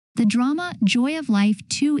The drama Joy of Life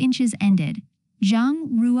 2 Inches ended. Zhang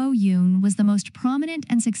Ruo Yun was the most prominent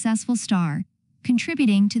and successful star,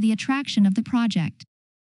 contributing to the attraction of the project.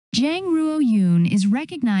 Zhang Ruo Yun is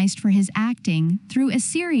recognized for his acting through a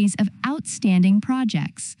series of outstanding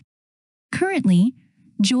projects. Currently,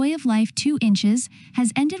 Joy of Life 2 Inches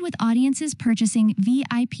has ended with audiences purchasing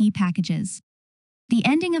VIP packages. The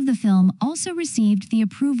ending of the film also received the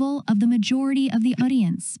approval of the majority of the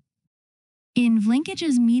audience. In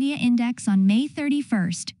Vlinkage's media index on May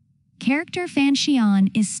 31st, character Fan Xian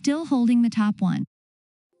is still holding the top one.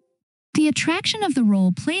 The attraction of the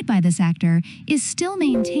role played by this actor is still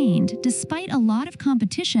maintained despite a lot of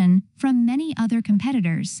competition from many other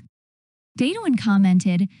competitors. Daewon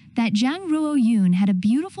commented that Zhang Ruo Yun had a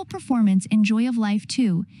beautiful performance in Joy of Life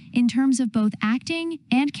 2 in terms of both acting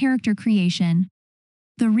and character creation.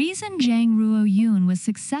 The reason Zhang Ruo Yun was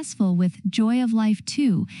successful with Joy of Life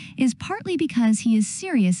 2 is partly because he is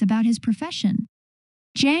serious about his profession.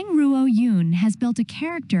 Zhang Ruo Yun has built a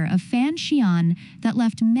character of Fan Xian that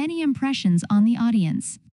left many impressions on the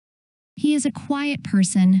audience. He is a quiet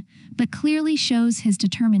person, but clearly shows his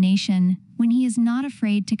determination when he is not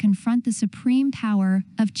afraid to confront the supreme power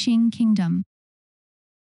of Qing Kingdom.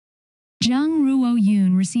 Zhang Ruo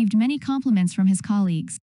Yun received many compliments from his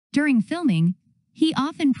colleagues. During filming, he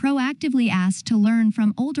often proactively asked to learn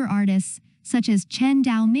from older artists such as Chen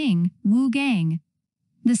Daoming, Wu Gang.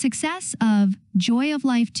 The success of Joy of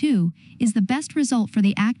Life 2 is the best result for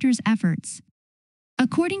the actor's efforts.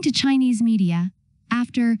 According to Chinese media,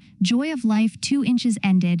 after Joy of Life 2 Inches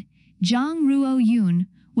ended, Zhang Ruo Yun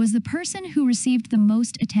was the person who received the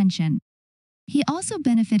most attention. He also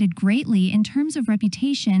benefited greatly in terms of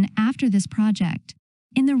reputation after this project.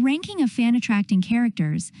 In the ranking of fan-attracting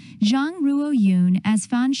characters, Zhang Ruo Yun as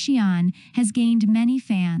Fan Xian has gained many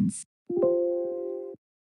fans.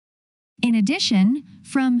 In addition,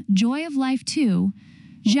 from Joy of Life 2,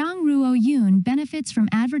 Zhang Ruo Yun benefits from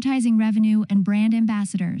advertising revenue and brand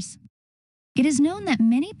ambassadors. It is known that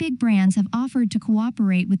many big brands have offered to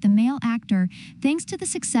cooperate with the male actor thanks to the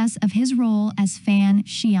success of his role as Fan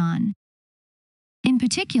Xian. In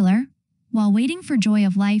particular, while waiting for Joy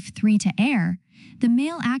of Life 3 to air, the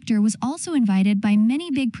male actor was also invited by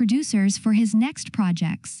many big producers for his next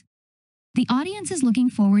projects. The audience is looking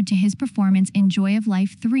forward to his performance in Joy of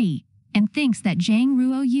Life 3 and thinks that Zhang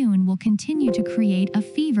Ruo Yun will continue to create a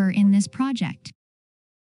fever in this project.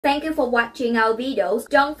 Thank you for watching our videos.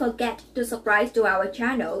 Don't forget to subscribe to our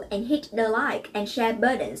channel and hit the like and share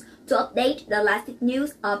buttons to update the latest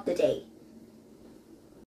news of the day.